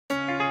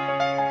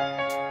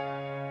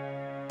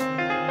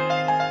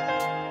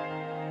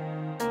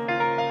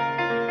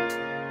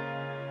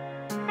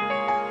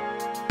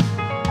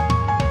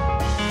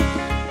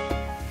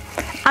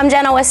I'm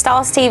Jenna with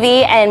Stahls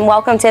TV and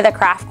welcome to the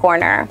Craft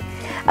Corner.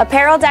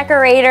 Apparel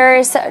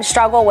decorators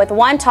struggle with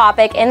one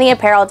topic in the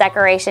apparel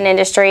decoration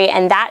industry,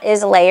 and that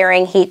is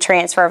layering heat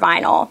transfer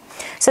vinyl.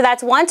 So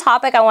that's one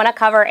topic I want to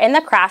cover in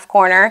the Craft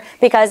Corner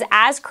because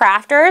as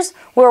crafters,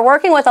 we're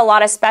working with a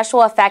lot of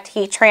special effect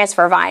heat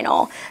transfer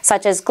vinyl,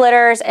 such as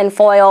glitters and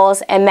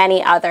foils and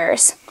many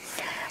others.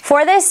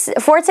 For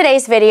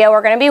today's video,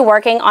 we're going to be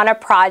working on a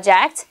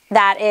project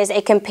that is a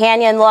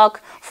companion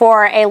look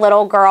for a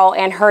little girl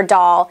and her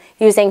doll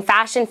using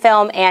fashion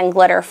film and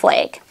glitter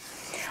flake.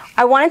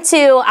 I wanted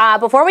to,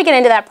 before we get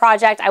into that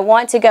project, I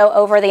want to go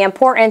over the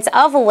importance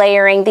of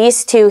layering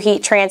these two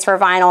heat transfer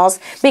vinyls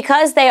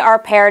because they are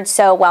paired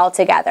so well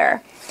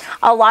together.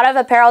 A lot of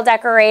apparel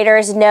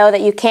decorators know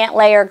that you can't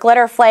layer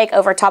glitter flake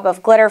over top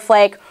of glitter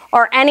flake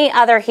or any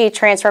other heat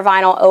transfer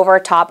vinyl over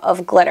top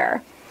of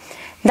glitter.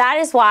 That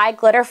is why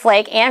glitter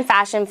flake and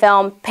fashion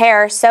film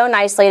pair so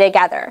nicely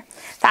together.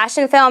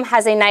 Fashion film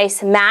has a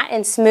nice matte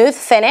and smooth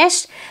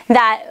finish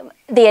that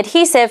the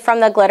adhesive from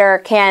the glitter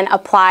can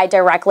apply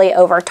directly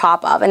over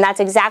top of, and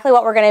that's exactly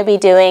what we're going to be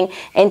doing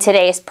in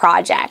today's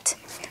project.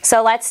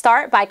 So let's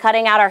start by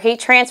cutting out our heat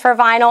transfer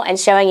vinyl and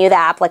showing you the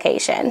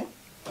application.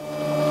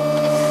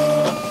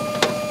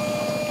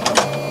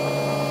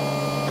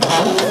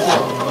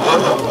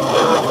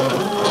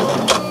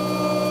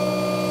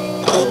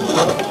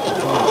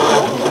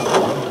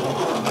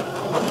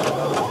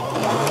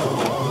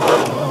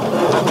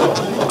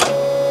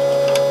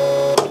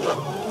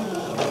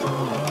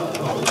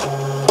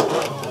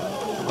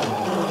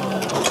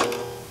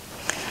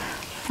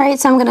 Alright,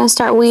 so I'm going to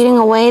start weeding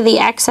away the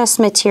excess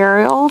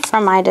material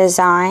from my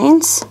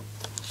designs.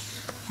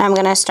 I'm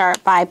going to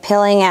start by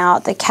peeling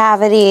out the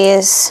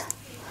cavities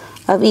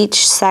of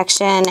each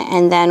section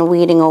and then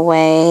weeding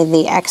away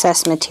the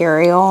excess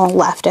material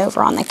left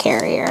over on the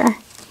carrier.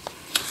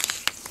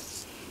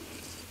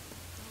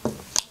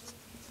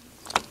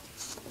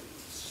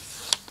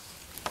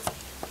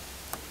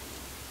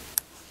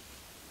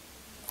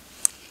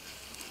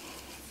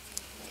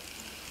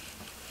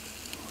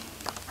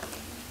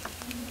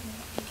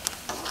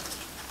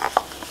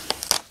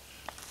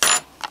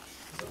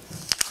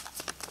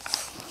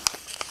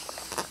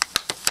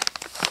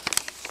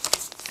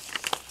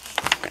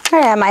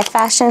 Alright, I have my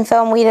fashion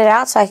film weeded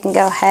out, so I can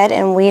go ahead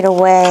and weed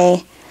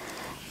away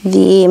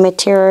the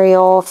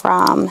material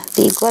from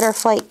the glitter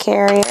flake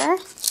carrier.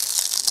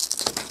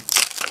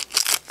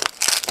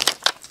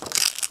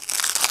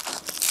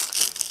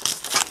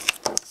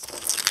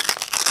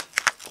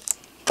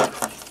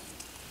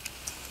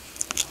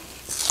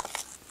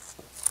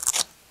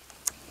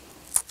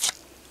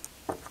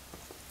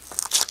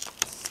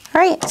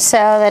 Alright,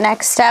 so the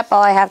next step,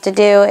 all I have to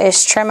do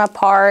is trim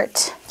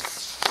apart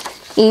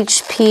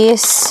each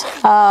piece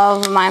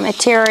of my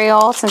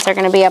material since they're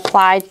going to be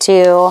applied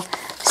to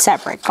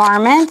separate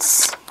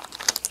garments.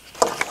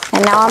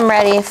 And now I'm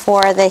ready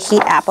for the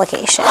heat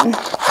application.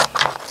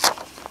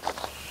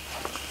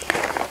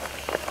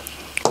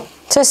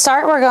 To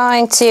start, we're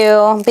going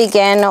to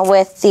begin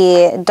with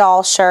the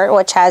doll shirt,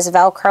 which has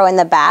Velcro in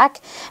the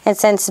back. And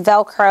since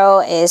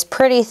Velcro is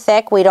pretty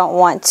thick, we don't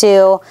want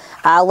to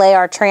lay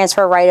our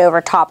transfer right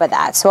over top of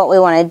that. So what we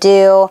want to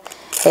do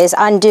is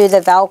undo the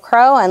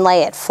Velcro and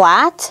lay it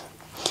flat.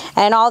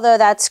 And although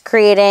that's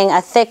creating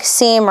a thick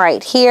seam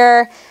right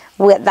here,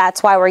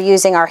 that's why we're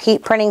using our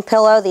heat printing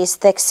pillow. These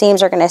thick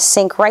seams are going to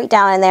sink right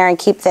down in there and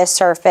keep this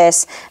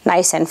surface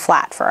nice and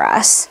flat for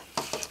us.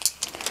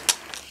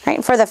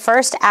 Right, for the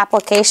first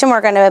application, we're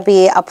going to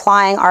be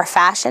applying our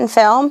fashion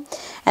film.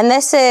 And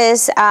this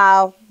is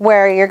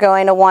where you're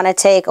going to want to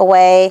take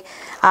away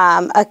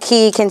a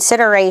key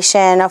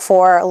consideration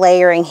for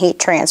layering heat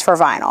transfer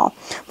vinyl.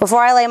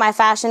 Before I lay my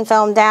fashion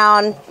film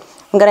down,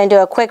 I'm going to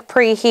do a quick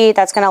preheat.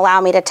 That's going to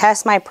allow me to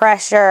test my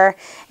pressure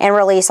and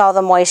release all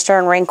the moisture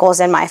and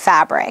wrinkles in my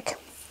fabric.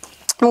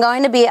 I'm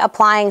going to be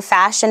applying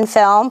fashion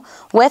film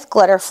with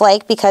glitter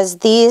flake because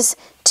these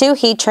two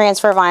heat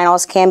transfer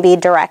vinyls can be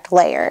direct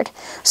layered.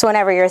 So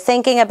whenever you're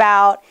thinking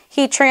about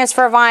heat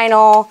transfer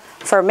vinyl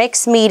for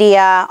mixed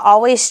media,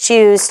 always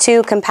choose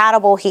two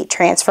compatible heat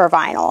transfer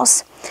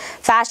vinyls.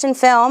 Fashion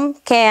film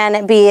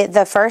can be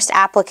the first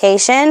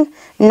application,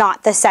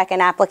 not the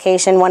second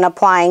application when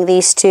applying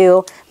these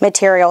two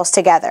materials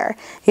together.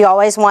 You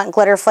always want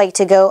glitter flake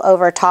to go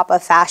over top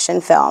of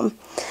fashion film.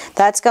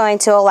 That's going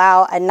to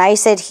allow a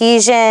nice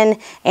adhesion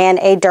and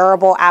a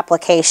durable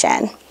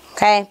application.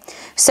 Okay,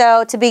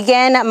 so to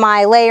begin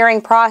my layering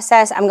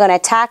process, I'm going to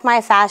tack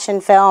my fashion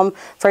film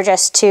for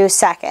just 2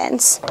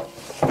 seconds.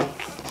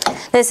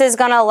 This is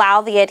going to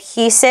allow the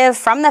adhesive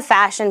from the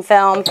fashion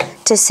film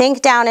to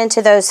sink down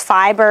into those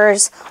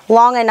fibers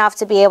long enough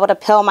to be able to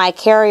peel my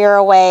carrier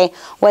away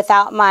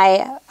without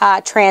my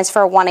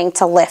transfer wanting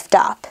to lift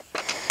up.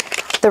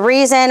 The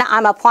reason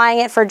I'm applying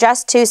it for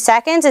just 2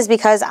 seconds is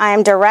because I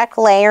am direct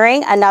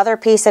layering another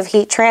piece of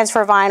heat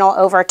transfer vinyl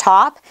over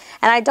top,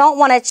 and I don't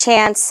want to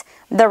chance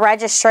the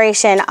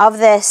registration of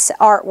this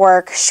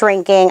artwork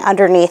shrinking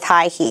underneath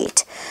high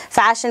heat.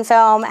 Fashion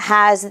film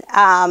has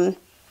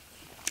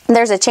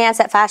there's a chance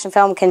that fashion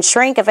film can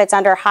shrink if it's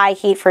under high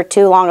heat for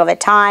too long of a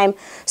time.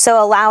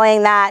 So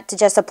allowing that to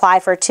just apply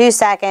for 2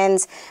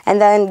 seconds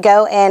and then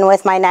go in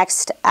with my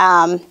next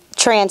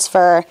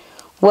transfer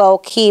will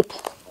keep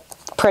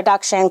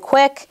production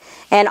quick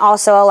and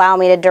also allow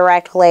me to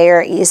direct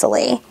layer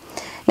easily.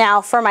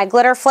 Now for my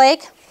glitter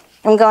flake,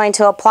 I'm going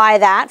to apply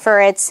that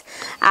for its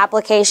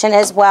application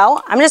as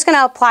well. I'm just going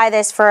to apply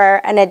this for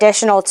an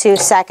additional 2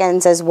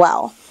 seconds as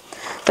well.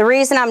 The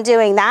reason I'm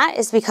doing that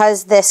is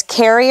because this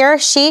carrier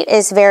sheet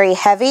is very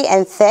heavy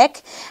and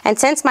thick, and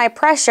since my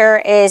pressure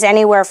is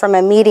anywhere from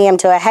a medium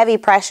to a heavy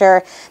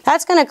pressure,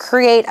 that's going to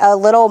create a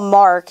little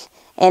mark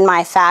in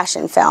my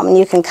fashion film, and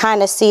you can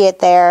kind of see it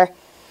there.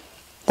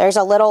 There's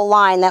a little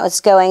line that was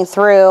going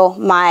through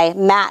my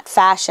matte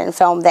fashion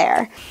film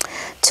there.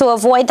 To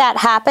avoid that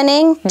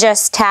happening,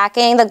 just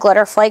tacking the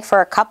glitter flake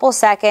for a couple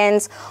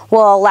seconds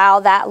will allow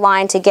that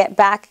line to get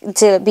back,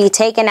 to be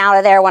taken out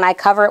of there when I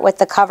cover it with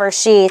the cover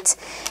sheet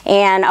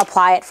and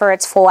apply it for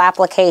its full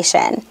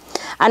application.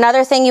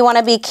 Another thing you want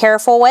to be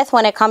careful with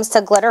when it comes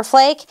to glitter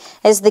flake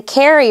is the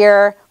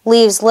carrier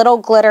leaves little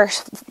glitter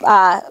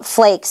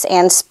flakes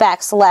and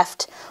specks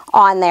left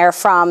on there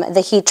from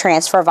the heat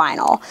transfer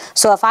vinyl.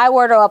 So if I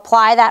were to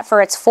apply that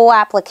for its full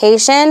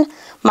application,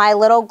 my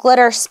little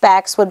glitter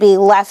specks would be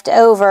left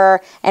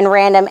over in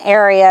random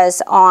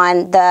areas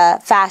on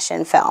the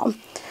fashion film.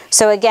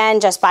 So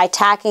again, just by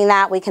tacking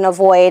that, we can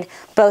avoid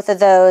both of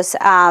those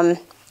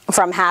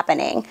from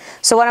happening.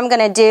 So what I'm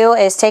going to do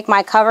is take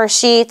my cover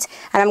sheet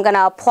and I'm going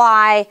to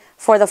apply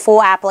for the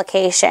full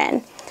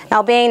application.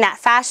 Now, being that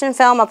fashion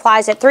film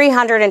applies at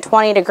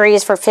 320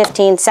 degrees for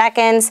 15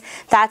 seconds,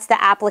 that's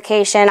the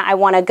application I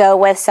want to go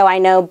with, so I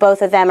know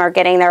both of them are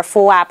getting their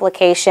full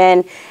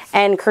application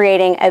and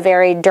creating a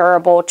very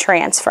durable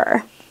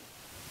transfer.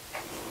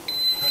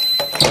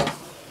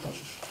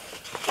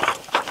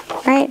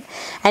 Right?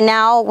 And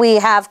now we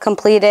have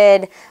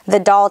completed the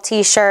doll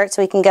t-shirt,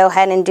 so we can go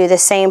ahead and do the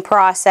same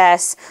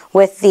process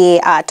with the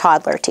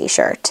toddler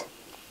t-shirt.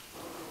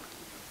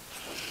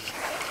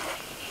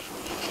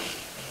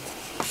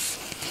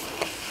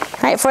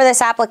 Right, for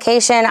this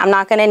application, I'm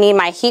not going to need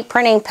my heat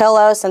printing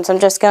pillow since I'm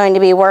just going to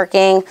be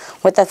working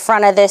with the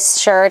front of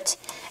this shirt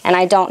and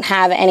I don't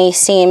have any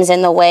seams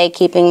in the way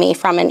keeping me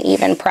from an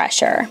even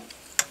pressure.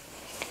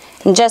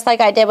 And just like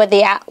I did with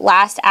the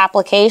last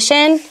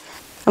application,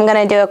 I'm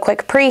going to do a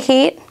quick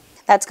preheat.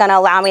 That's going to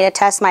allow me to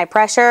test my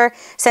pressure.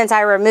 Since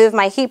I removed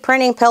my heat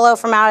printing pillow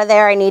from out of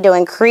there, I need to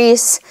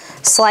increase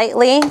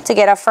slightly to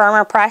get a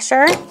firmer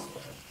pressure.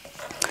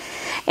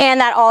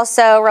 And that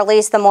also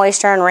released the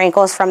moisture and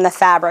wrinkles from the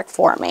fabric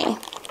for me.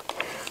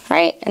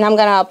 Right, and I'm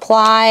going to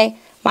apply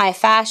my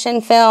fashion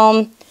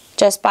film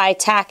just by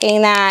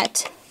tacking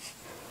that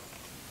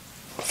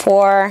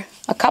for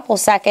a couple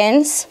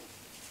seconds.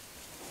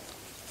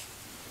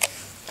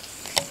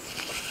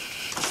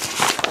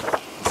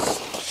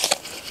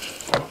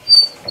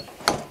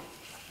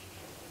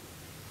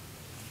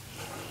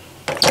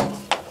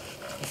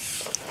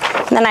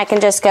 And then I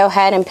can just go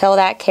ahead and peel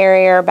that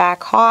carrier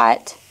back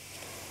hot.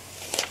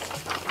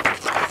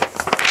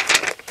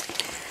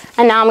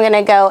 And now I'm going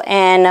to go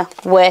in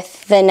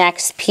with the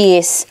next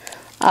piece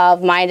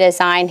of my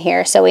design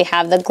here. So we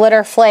have the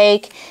glitter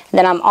flake.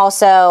 Then I'm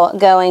also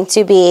going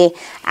to be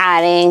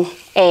adding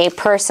a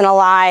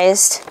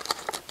personalized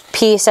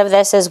piece of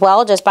this as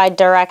well, just by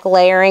direct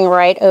layering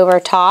right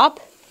over top.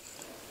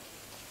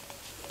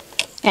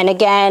 And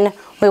again,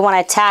 we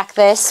want to tack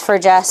this for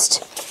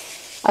just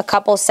a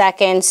couple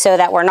seconds so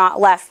that we're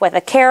not left with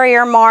a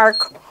carrier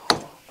mark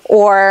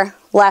or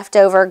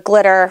leftover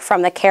glitter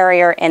from the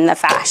carrier in the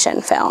fashion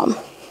film.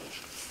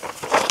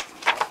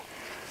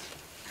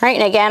 Right,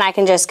 and again, I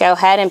can just go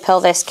ahead and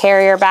peel this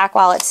carrier back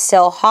while it's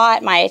still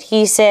hot. My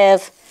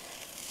adhesive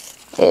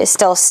is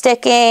still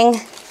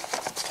sticking.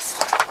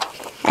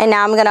 And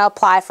now I'm going to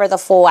apply for the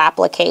full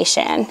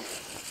application.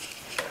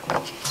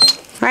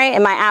 Right,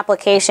 and my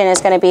application is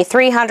going to be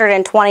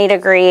 320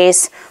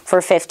 degrees for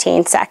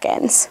 15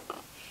 seconds.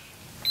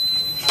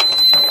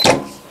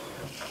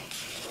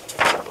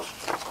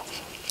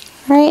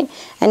 Right,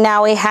 and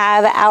now we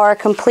have our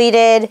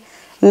completed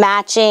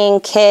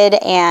matching kid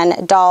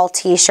and doll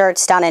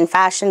t-shirts done in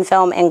fashion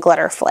film and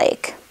glitter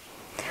flake.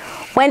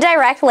 When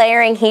direct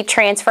layering heat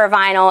transfer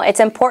vinyl, it's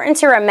important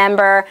to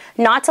remember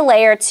not to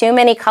layer too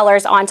many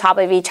colors on top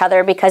of each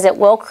other because it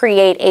will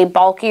create a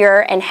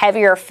bulkier and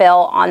heavier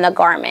fill on the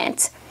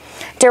garment.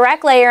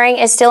 Direct layering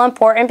is still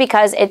important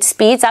because it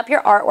speeds up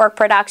your artwork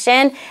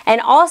production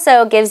and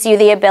also gives you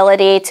the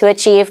ability to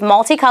achieve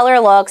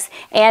multicolor looks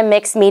and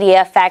mixed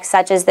media effects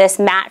such as this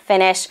matte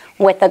finish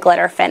with the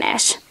glitter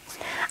finish.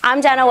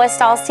 I'm Jenna with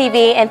Stahls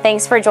TV and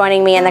thanks for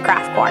joining me in the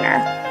Craft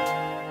Corner.